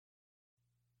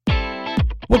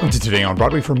Welcome to Today on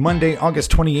Broadway for Monday, August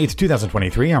 28th,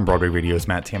 2023. I'm Broadway Radio's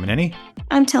Matt Tamanini.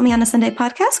 I'm Tell Me on a Sunday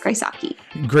podcast, Grace Aki.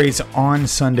 Grace, on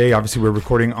Sunday, obviously we're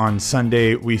recording on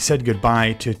Sunday, we said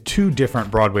goodbye to two different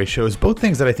Broadway shows, both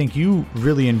things that I think you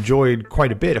really enjoyed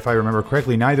quite a bit, if I remember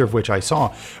correctly, neither of which I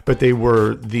saw, but they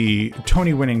were the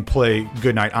Tony-winning play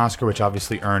Goodnight Oscar, which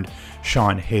obviously earned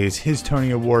Sean Hayes his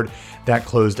Tony Award. That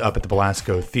closed up at the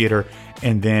Belasco Theater.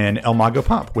 And then El Mago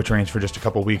Pop, which ran for just a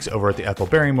couple weeks over at the Ethel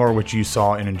Barrymore, which you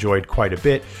saw and enjoyed quite a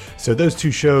bit. So those two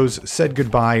shows said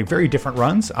goodbye. Very different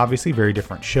runs, obviously, very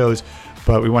different shows.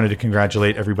 But we wanted to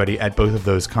congratulate everybody at both of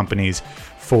those companies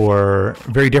for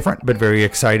very different but very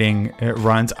exciting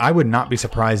runs. I would not be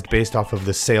surprised based off of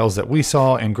the sales that we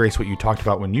saw, and Grace, what you talked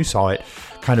about when you saw it,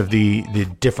 kind of the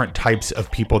different types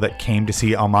of people that came to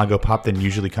see El Mago Pop than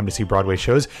usually come to see Broadway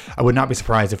shows. I would not be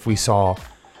surprised if we saw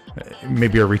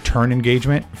maybe a return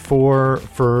engagement for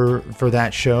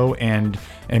that show and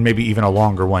maybe even a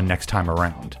longer one next time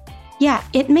around. Yeah,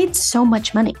 it made so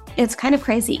much money. It's kind of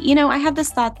crazy. You know, I have this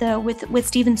thought, though, with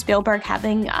Steven Spielberg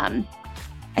having, I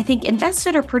think,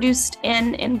 invested or produced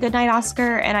in Goodnight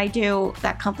Oscar, and I do.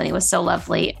 That company was so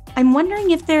lovely. I'm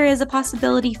wondering if there is a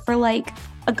possibility for, like,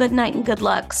 a Good Night and Good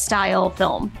Luck style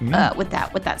film with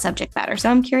that subject matter.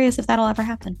 So I'm curious if that'll ever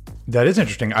happen. That is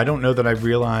interesting. I don't know that I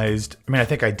realized. I mean, I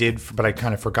think I did, but I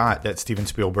kind of forgot that Steven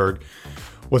Spielberg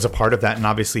was a part of that. And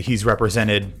obviously he's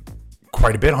represented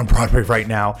quite a bit on Broadway right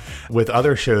now with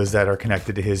other shows that are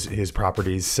connected to his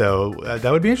properties. So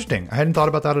that would be interesting. I hadn't thought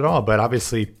about that at all. But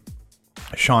obviously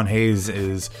Sean Hayes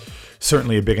is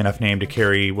certainly a big enough name to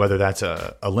carry, whether that's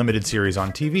a limited series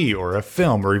on TV or a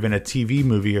film or even a TV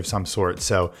movie of some sort.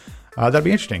 So that'd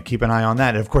be interesting. Keep an eye on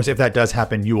that. And of course, if that does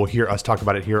happen, you will hear us talk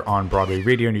about it here on Broadway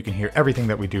Radio, and you can hear everything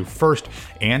that we do first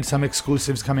and some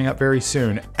exclusives coming up very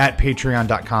soon at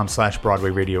patreon.com/Broadway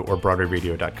Radio or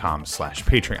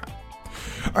broadwayradio.com/Patreon.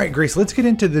 All right, Grace, let's get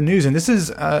into the news. And this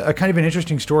is a kind of an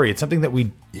interesting story. It's something that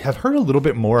we have heard a little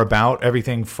bit more about,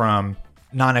 everything from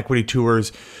non-equity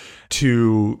tours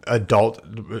to adult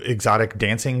exotic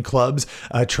dancing clubs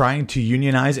trying to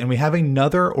unionize. And we have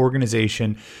another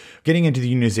organization getting into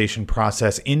the unionization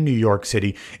process in New York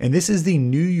City. And this is the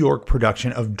New York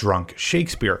production of Drunk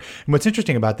Shakespeare. And what's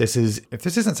interesting about this is, if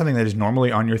this isn't something that is normally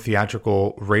on your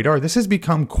theatrical radar, this has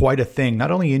become quite a thing,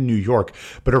 not only in New York,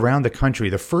 but around the country.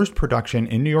 The first production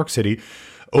in New York City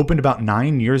opened about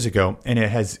 9 years ago, and it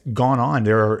has gone on.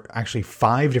 There are actually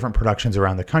 5 different productions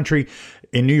around the country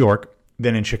in New York,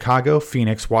 then in Chicago,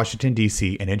 Phoenix, Washington,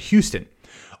 D.C., and in Houston.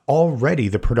 Already,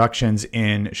 the productions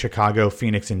in Chicago,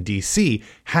 Phoenix, and D.C.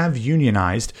 have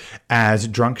unionized as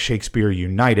Drunk Shakespeare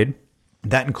United.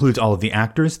 That includes all of the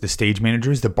actors, the stage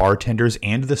managers, the bartenders,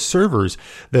 and the servers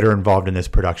that are involved in this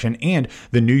production. And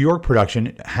the New York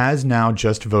production has now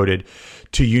just voted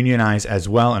to unionize as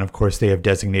well. And of course, they have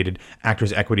designated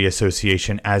Actors Equity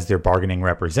Association as their bargaining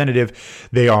representative.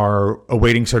 They are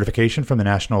awaiting certification from the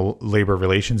National Labor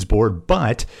Relations Board,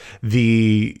 but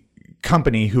the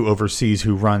company who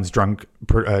runs Drunk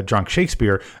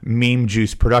Shakespeare, Meme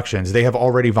Juice Productions, they have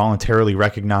already voluntarily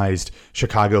recognized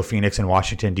Chicago, Phoenix, and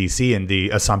Washington, D.C., and the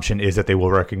assumption is that they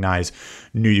will recognize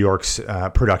New York's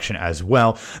production as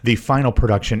well. The final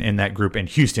production in that group in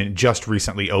Houston just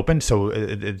recently opened, so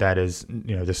that is,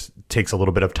 this takes a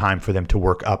little bit of time for them to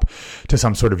work up to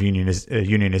some sort of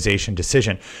unionization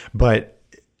decision. But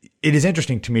it is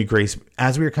interesting to me, Grace,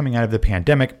 as we are coming out of the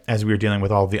pandemic, as we are dealing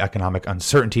with all of the economic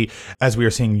uncertainty, as we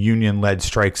are seeing union-led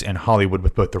strikes in Hollywood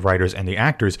with both the writers and the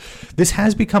actors, this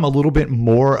has become a little bit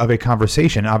more of a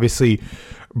conversation. Obviously,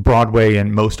 Broadway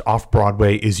and most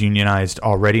off-Broadway is unionized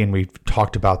already, and we've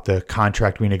talked about the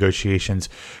contract renegotiations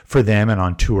for them and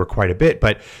on tour quite a bit.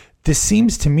 But this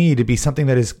seems to me to be something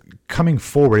that is coming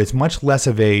forward. It's much less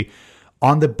of a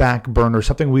on the back burner,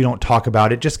 something we don't talk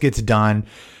about. It just gets done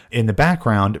in the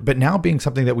background, but now being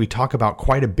something that we talk about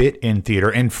quite a bit in theater,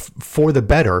 and for the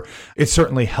better. It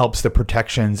certainly helps the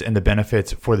protections and the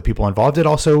benefits for the people involved. It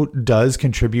also does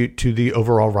contribute to the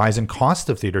overall rise in cost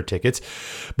of theater tickets.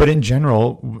 But in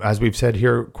general, as we've said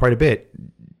here quite a bit,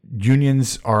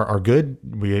 unions are good.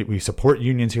 We support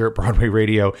unions here at Broadway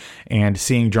Radio, and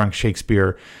seeing Drunk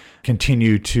Shakespeare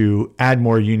continue to add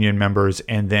more union members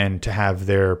and then to have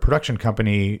their production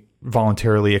company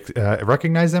voluntarily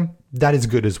recognize them, that is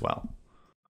good as well.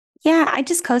 Yeah, I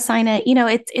just co-sign it.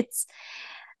 It's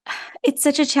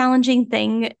such a challenging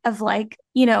thing of like,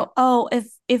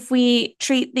 if we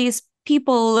treat these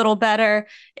people a little better,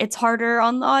 it's harder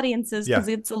on the audiences because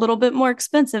it's a little bit more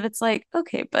expensive. It's like,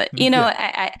 okay, but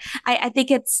I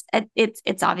think it's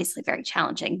obviously very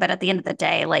challenging. But at the end of the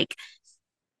day, like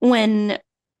when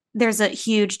there's a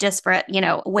huge disparate,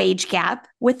 wage gap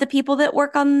with the people that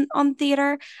work on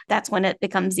theater, that's when it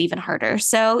becomes even harder.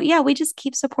 So yeah, we just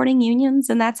keep supporting unions,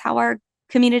 and that's how our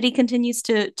community continues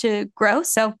to grow.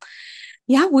 So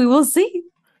yeah, we will see.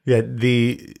 Yeah,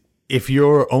 if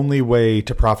your only way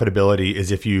to profitability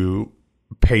is if you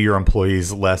pay your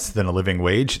employees less than a living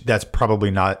wage, that's probably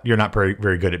you're not very,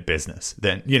 very good at business.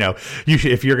 Then, you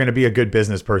should, if you're going to be a good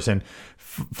business person,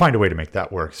 find a way to make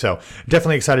that work. So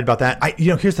definitely excited about that.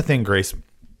 Here's the thing, Grace,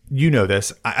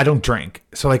 this, I don't drink.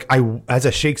 So like as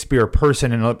a Shakespeare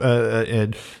person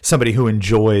and somebody who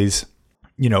enjoys,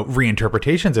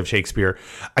 reinterpretations of Shakespeare,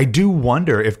 I do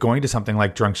wonder if going to something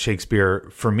like Drunk Shakespeare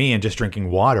for me and just drinking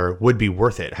water would be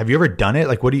worth it. Have you ever done it?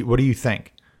 Like, what do you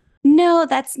think? No,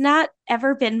 that's not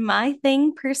ever been my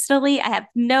thing personally. I have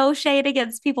no shade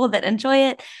against people that enjoy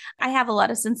it. I have a lot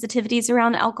of sensitivities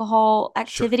around alcohol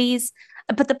activities,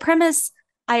 sure. But the premise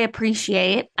I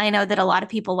appreciate. I know that a lot of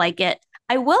people like it.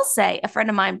 I will say, a friend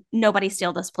of mine, nobody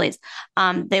steal this, please.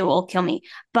 They will kill me.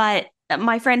 But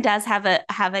my friend does have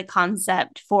a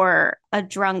concept for a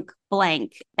drunk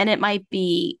blank, and it might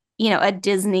be, a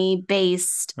Disney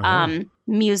based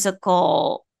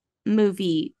musical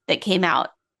movie that came out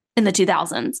in the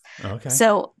 2000s. Okay.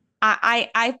 So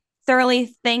I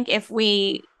thoroughly think if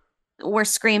we were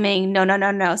screaming, no, no,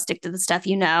 no, no, stick to the stuff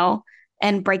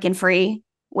and breaking free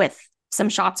with some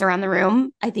shots around the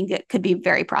room, I think it could be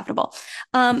very profitable.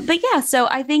 But yeah, so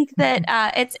I think that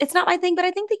it's not my thing, but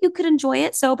I think that you could enjoy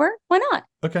it sober. Why not?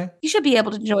 Okay. You should be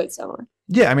able to enjoy it sober.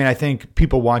 Yeah, I mean, I think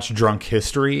people watch Drunk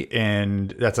History,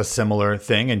 and that's a similar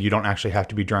thing, and you don't actually have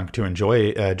to be drunk to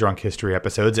enjoy Drunk History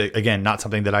episodes. Again, not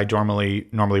something that I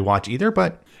normally watch either,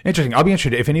 but interesting. I'll be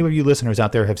interested if any of you listeners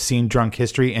out there have seen Drunk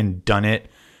History and done it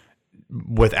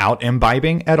without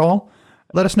imbibing at all.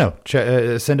 Let us know.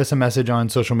 Send us a message on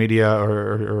social media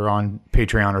or on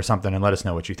Patreon or something, and let us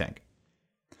know what you think.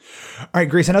 All right,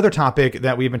 Grace, another topic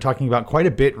that we've been talking about quite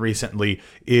a bit recently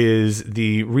is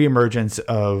the reemergence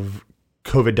of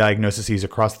COVID diagnoses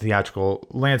across the theatrical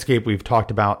landscape. We've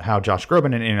talked about how Josh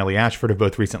Groban and Annalee Ashford have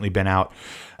both recently been out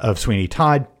of Sweeney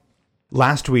Todd.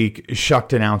 Last week,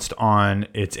 Shucked announced on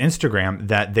its Instagram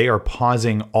that they are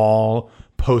pausing all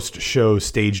post-show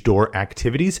stage door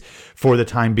activities for the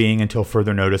time being until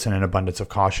further notice and an abundance of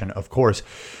caution. Of course,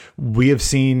 we have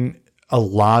seen a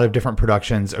lot of different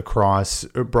productions across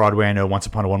Broadway. I know Once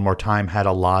Upon a One More Time had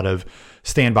a lot of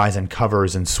standbys and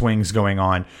covers and swings going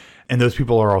on. And those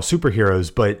people are all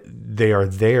superheroes, but they are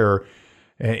there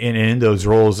in those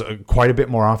roles quite a bit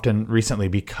more often recently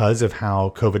because of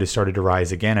how COVID has started to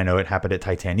rise again. I know it happened at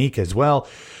Titanic as well.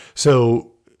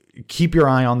 So keep your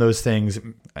eye on those things.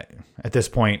 At this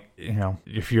point,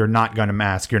 if you're not going to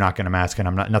mask, you're not going to mask,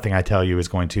 and nothing I tell you is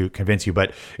going to convince you,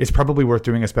 but it's probably worth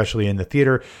doing, especially in the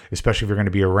theater, especially if you're going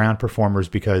to be around performers,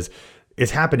 because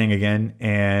it's happening again,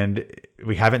 and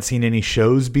we haven't seen any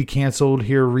shows be canceled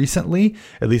here recently,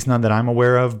 at least none that I'm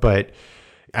aware of. But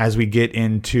as we get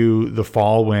into the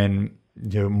fall, when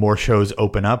more shows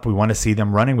open up, we want to see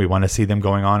them running. We want to see them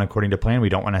going on according to plan. We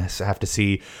don't want to have to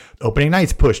see opening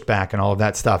nights pushed back and all of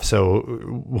that stuff.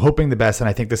 So hoping the best. And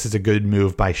I think this is a good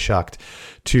move by Shucked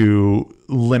to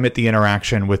limit the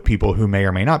interaction with people who may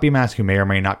or may not be masked, who may or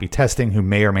may not be testing, who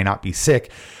may or may not be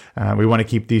sick. We want to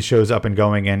keep these shows up and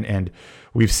going. And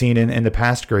we've seen in the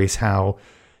past, Grace, how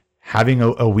having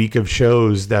a week of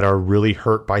shows that are really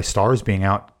hurt by stars being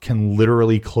out can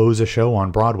literally close a show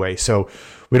on Broadway. So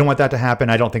we don't want that to happen.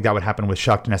 I don't think that would happen with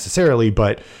Shucked necessarily,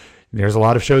 but there's a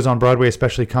lot of shows on Broadway,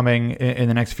 especially coming in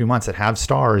the next few months, that have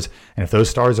stars. And if those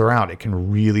stars are out, it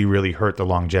can really, really hurt the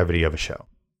longevity of a show.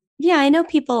 Yeah, I know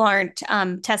people aren't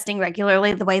testing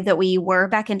regularly the way that we were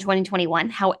back in 2021.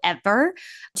 However,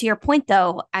 to your point,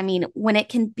 though, I mean, when it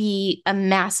can be a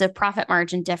massive profit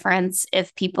margin difference,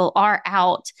 if people are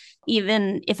out,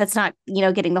 even if it's not,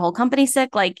 getting the whole company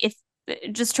sick, like if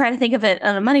just try to think of it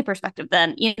on a money perspective,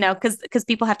 then, because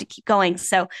people have to keep going.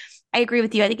 So I agree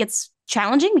with you. I think it's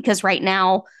challenging because right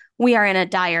now we are in a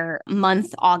dire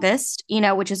month, August,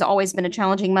 which has always been a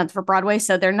challenging month for Broadway.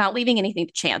 So they're not leaving anything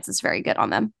to chance. It's very good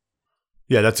on them.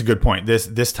 Yeah, that's a good point.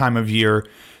 This time of year,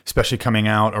 especially coming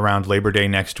out around Labor Day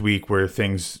next week, where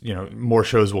things, more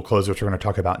shows will close, which we're going to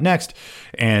talk about next,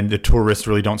 and the tourists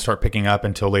really don't start picking up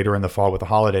until later in the fall with the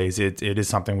holidays. It is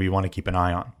something we want to keep an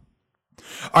eye on.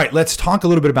 All right, let's talk a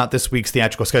little bit about this week's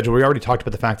theatrical schedule. We already talked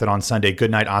about the fact that on Sunday,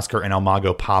 Goodnight Oscar and El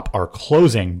Mago Pop are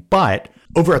closing, but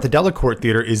over at the Delacorte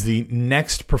Theater is the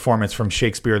next performance from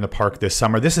Shakespeare in the Park this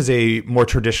summer. This is a more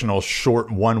traditional short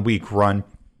 1-week run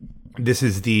This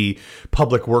is the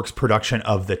public works production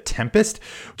of The Tempest,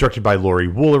 directed by Laurie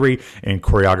Woolery and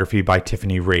choreography by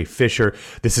Tiffany Ray Fisher.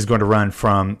 This is going to run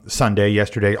from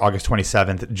yesterday, August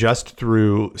 27th, just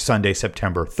through Sunday,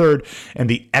 September 3rd. And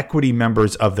the equity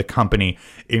members of the company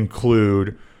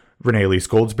include Renee Elise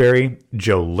Goldsberry,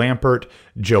 Joe Lampert,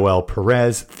 Joel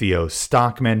Perez, Theo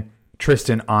Stockman,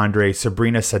 Tristan Andre,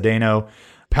 Sabrina Sadeno,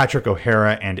 Patrick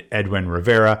O'Hara, and Edwin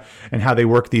Rivera. And how they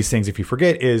work these things, if you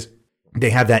forget, is they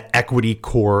have that equity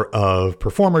core of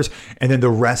performers, and then the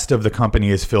rest of the company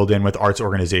is filled in with arts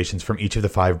organizations from each of the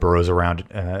 5 boroughs around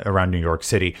New York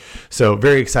City. So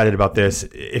very excited about this.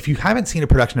 If you haven't seen a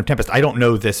production of Tempest, I don't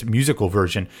know this musical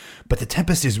version, but The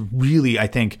Tempest is really, I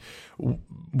think,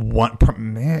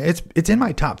 it's in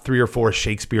my top 3 or 4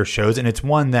 Shakespeare shows, and it's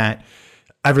one that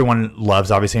everyone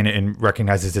loves, obviously, and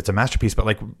recognizes it's a masterpiece. But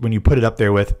like when you put it up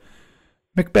there with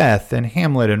Macbeth and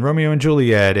Hamlet and Romeo and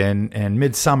Juliet and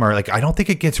Midsummer, like I don't think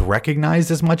it gets recognized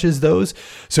as much as those.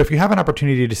 So if you have an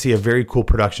opportunity to see a very cool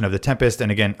production of The Tempest,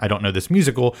 and again, I don't know this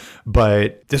musical,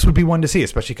 but this would be one to see,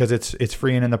 especially because it's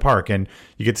free and in the park, and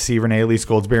you get to see Renee Elise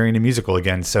Goldsberry in a musical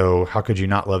again. So how could you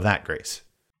not love that, Grace?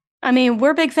 I mean,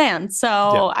 we're big fans, so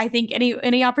yeah. I think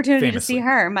any opportunity Famously. to see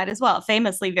her might as well.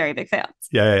 Famously, very big fans.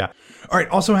 Yeah. All right.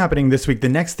 Also happening this week. The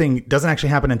next thing doesn't actually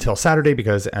happen until Saturday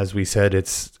because, as we said,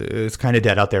 it's kind of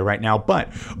dead out there right now. But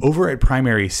over at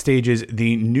Primary Stages,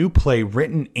 the new play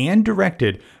written and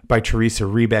directed by Teresa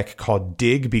Rebeck called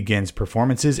Dig begins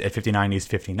performances at 59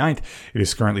 East 59th. It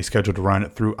is currently scheduled to run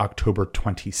through October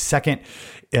 22nd.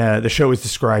 The show is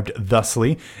described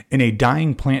thusly. In a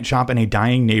dying plant shop in a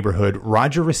dying neighborhood,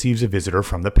 Roger receives a visitor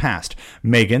from the past.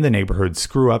 Megan, the neighborhood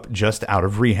screw-up just out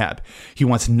of rehab. He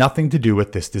wants nothing to do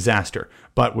with this disaster.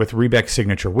 But with Rebeck's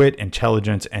signature wit,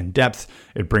 intelligence, and depth,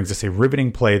 it brings us a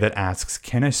riveting play that asks,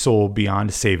 can a soul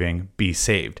beyond saving be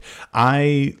saved?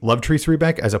 I love Teresa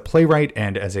Rebeck as a playwright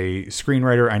and as a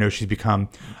screenwriter. I know she's become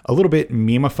a little bit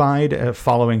memified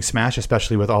following Smash,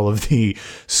 especially with all of the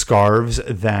scarves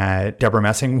that Deborah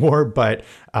Messing wore. But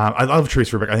I love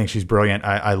Teresa Rebeck. I think she's brilliant.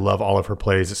 I love all of her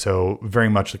plays. So very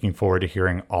much looking forward to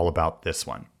hearing all about this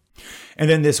one. And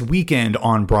then this weekend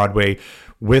on Broadway,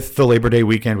 with the Labor Day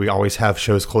weekend, we always have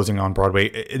shows closing on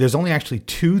Broadway. There's only actually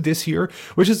 2 this year,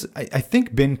 which has, I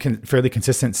think, been fairly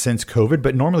consistent since COVID,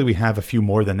 but normally we have a few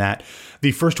more than that.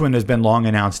 The first one has been long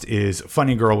announced is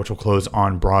Funny Girl, which will close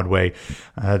on Broadway.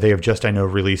 They have just, I know,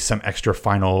 released some extra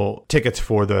final tickets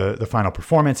for the final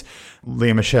performance.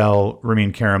 Leah Michelle,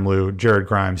 Ramin Karimloo, Jared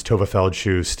Grimes, Tova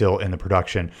Feldshuh still in the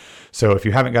production. So if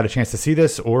you haven't got a chance to see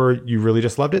this, or you really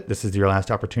just loved it, this is your last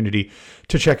opportunity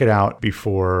to check it out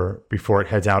before it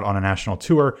heads out on a national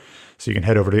tour. So you can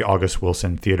head over to the August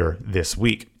Wilson Theater this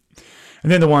week.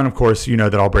 And then the one, of course,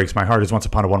 that all breaks my heart is Once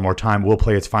Upon a One More Time will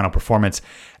play its final performance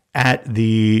at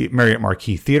the Marriott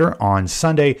Marquis Theater on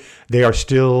Sunday. They are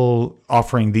still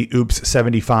offering the Oops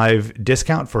 75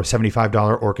 discount for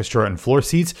 $75 orchestra and floor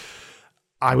seats.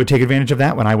 I would take advantage of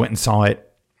that. When I went and saw it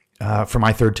for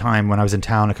my 3rd time when I was in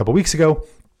town a couple weeks ago,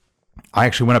 I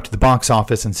actually went up to the box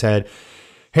office and said,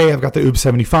 hey, I've got the Oops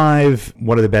 75.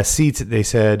 What are the best seats? They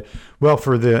said, well,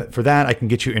 for that, I can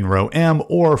get you in row M,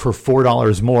 or for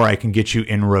 $4 more, I can get you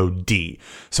in row D.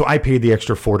 So I paid the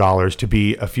extra $4 to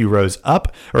be a few rows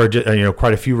up, or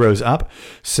quite a few rows up.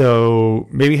 So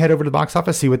maybe head over to the box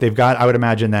office, see what they've got. I would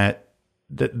imagine that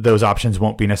those options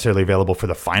won't be necessarily available for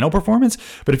the final performance.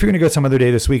 But if you're going to go some other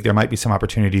day this week, there might be some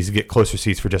opportunities to get closer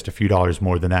seats for just a few dollars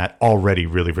more than that already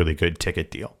really, really good ticket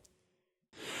deal.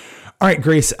 All right,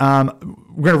 Grace, we're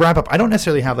going to wrap up. I don't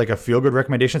necessarily have like a feel-good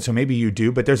recommendation, so maybe you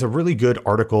do, but there's a really good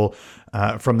article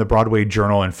from the Broadway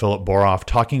Journal and Philip Boroff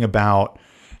talking about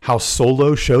how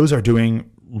solo shows are doing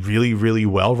really, really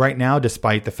well right now,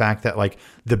 despite the fact that like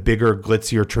the bigger,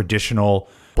 glitzier, traditional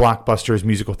blockbusters,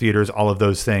 musical theaters, all of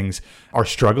those things are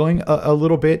struggling a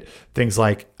little bit. Things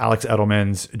like Alex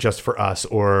Edelman's Just for Us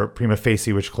or Prima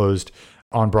Facie, which closed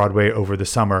on Broadway over the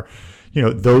summer.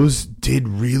 Those did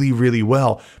really, really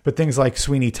well. But things like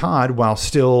Sweeney Todd, while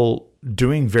still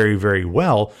doing very, very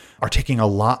well, are taking a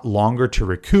lot longer to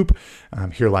recoup.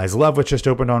 Here Lies Love, which just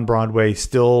opened on Broadway,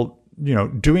 still,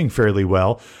 doing fairly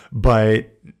well,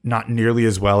 but not nearly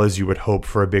as well as you would hope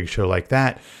for a big show like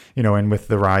that. And with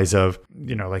the rise of,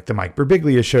 like the Mike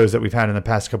Birbiglia shows that we've had in the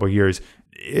past couple of years,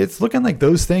 it's looking like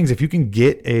those things, if you can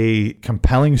get a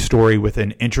compelling story with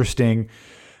an interesting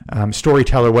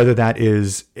storyteller, whether that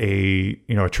is a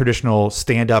traditional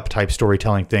stand-up type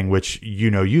storytelling thing, which we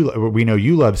know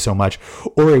you love so much,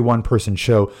 or a one-person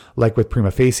show like with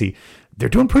Prima Facie, they're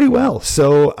doing pretty well.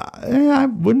 So I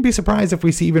wouldn't be surprised if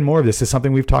we see even more of this. This is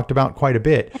something we've talked about quite a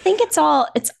bit. I think it's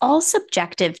all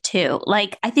subjective too.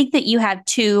 Like, I think that you have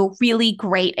two really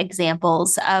great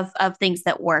examples of things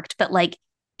that worked, but like,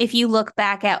 if you look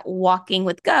back at Walking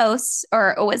with Ghosts,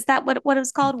 or was that what it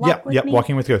was called?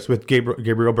 Walking with Ghosts with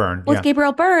Gabriel Byrne.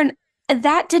 Gabriel Byrne,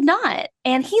 that did not,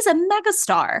 and he's a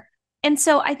megastar. And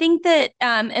so I think that,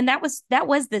 and that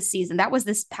was this season, that was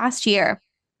this past year.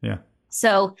 Yeah.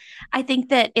 So I think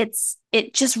that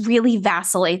it just really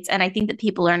vacillates. And I think that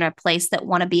people are in a place that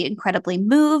want to be incredibly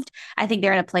moved. I think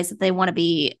they're in a place that they want to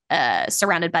be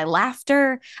surrounded by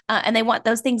laughter, and they want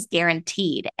those things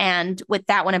guaranteed. And with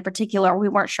that one in particular, we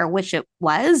weren't sure which it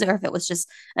was, or if it was just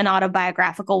an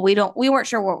autobiographical. We weren't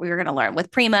sure what we were going to learn.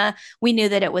 With Prima, we knew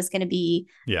that it was going to be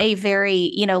a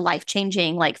very,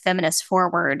 life-changing, like feminist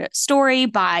forward story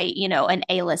by, an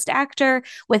A-list actor.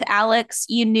 With Alex,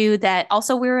 you knew that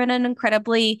also we were in an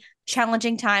incredibly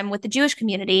challenging time with the Jewish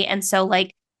community. And so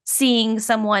like seeing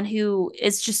someone who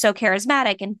is just so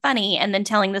charismatic and funny, and then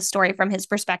telling the story from his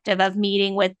perspective of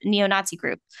meeting with neo-Nazi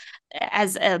group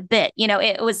as a bit,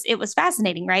 it was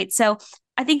fascinating. Right. So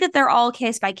I think that they're all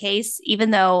case by case,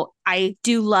 even though I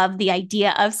do love the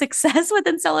idea of success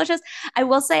within solo shows. I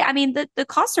will say, I mean, the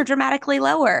costs are dramatically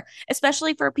lower,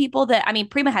 especially for people that, I mean,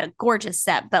 Prima had a gorgeous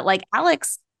set, but like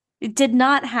Alex did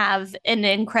not have an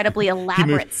incredibly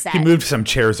elaborate set. He moved some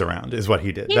chairs around is what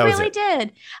he did. He really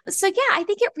did. So yeah, I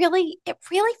think it really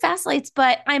fascinates,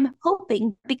 but I'm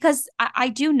hoping, because I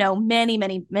do know many,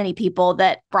 many, many people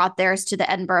that brought theirs to the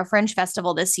Edinburgh Fringe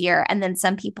Festival this year. And then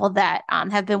some people that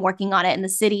have been working on it in the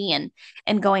city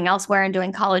and going elsewhere and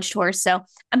doing college tours. So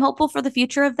I'm hopeful for the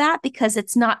future of that, because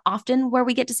it's not often where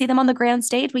we get to see them on the grand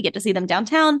stage. We get to see them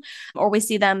downtown, or we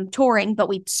see them touring, but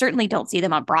we certainly don't see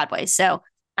them on Broadway. So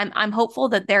I'm hopeful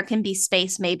that there can be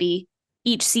space maybe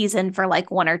each season for like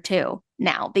one or two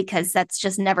now, because that's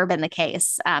just never been the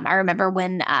case. I remember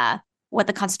when What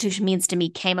the Constitution Means to Me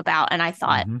came about, and I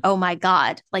thought, oh my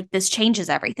God, like this changes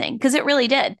everything, because it really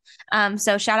did.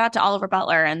 So shout out to Oliver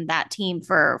Butler and that team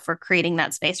for creating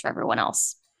that space for everyone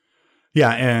else. Yeah,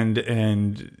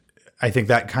 and I think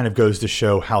that kind of goes to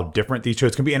show how different these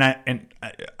shows can be. And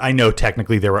I know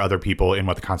technically there were other people in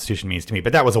What the Constitution Means to Me,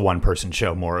 but that was a one-person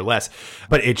show, more or less.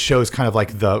 But it shows kind of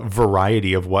like the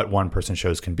variety of what one-person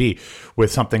shows can be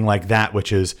with something like that,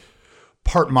 which is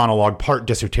part monologue, part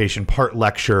dissertation, part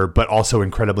lecture, but also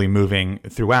incredibly moving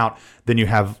throughout. Then you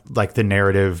have like the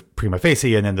narrative prima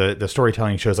facie, and then the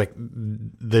storytelling shows. Like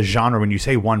the genre, when you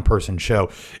say one-person show,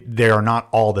 they are not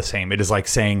all the same. It is like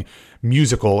saying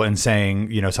musical and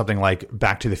saying, something like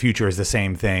Back to the Future is the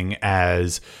same thing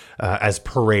as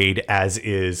Parade, as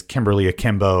is Kimberly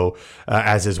Akimbo,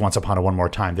 as is Once Upon a One More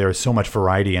Time. There is so much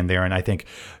variety in there. And I think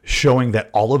showing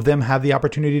that all of them have the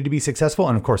opportunity to be successful.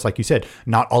 And of course, like you said,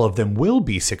 not all of them will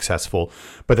be successful,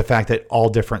 but the fact that all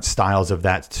different styles of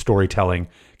that storytelling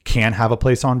can have a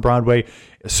place on Broadway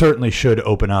certainly should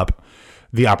open up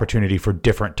the opportunity for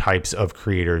different types of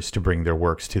creators to bring their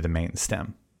works to the main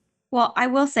stem. Well, I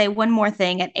will say one more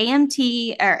thing. At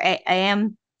AMT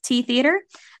Theater,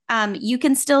 you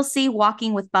can still see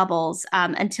Walking with Bubbles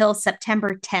until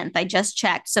September 10th. I just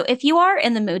checked. So if you are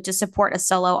in the mood to support a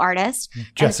solo artist,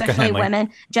 and especially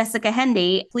women, Jessica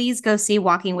Hendy, please go see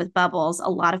Walking with Bubbles. A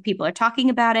lot of people are talking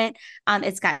about it.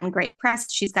 It's gotten great press.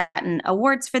 She's gotten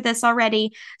awards for this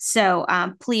already. So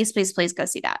please, please, please go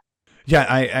see that. Yeah,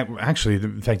 I actually,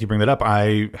 the fact you bring that up,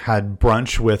 I had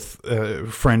brunch with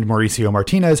friend Mauricio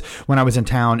Martinez when I was in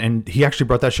town, and he actually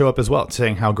brought that show up as well,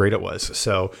 saying how great it was.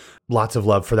 So lots of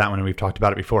love for that one, and we've talked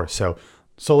about it before. So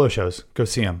solo shows, go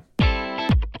see them.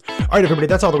 All right, everybody,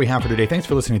 that's all that we have for today. Thanks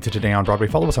for listening to Today on Broadway.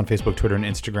 Follow us on Facebook, Twitter, and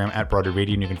Instagram at Broadway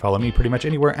Radio, and you can follow me pretty much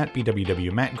anywhere at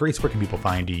BWW Matt. Grace, where can people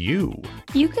find you?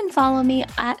 You can follow me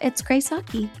at It's Grace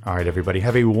Hockey. All right, everybody,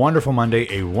 have a wonderful Monday,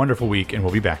 a wonderful week, and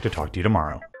we'll be back to talk to you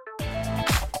tomorrow.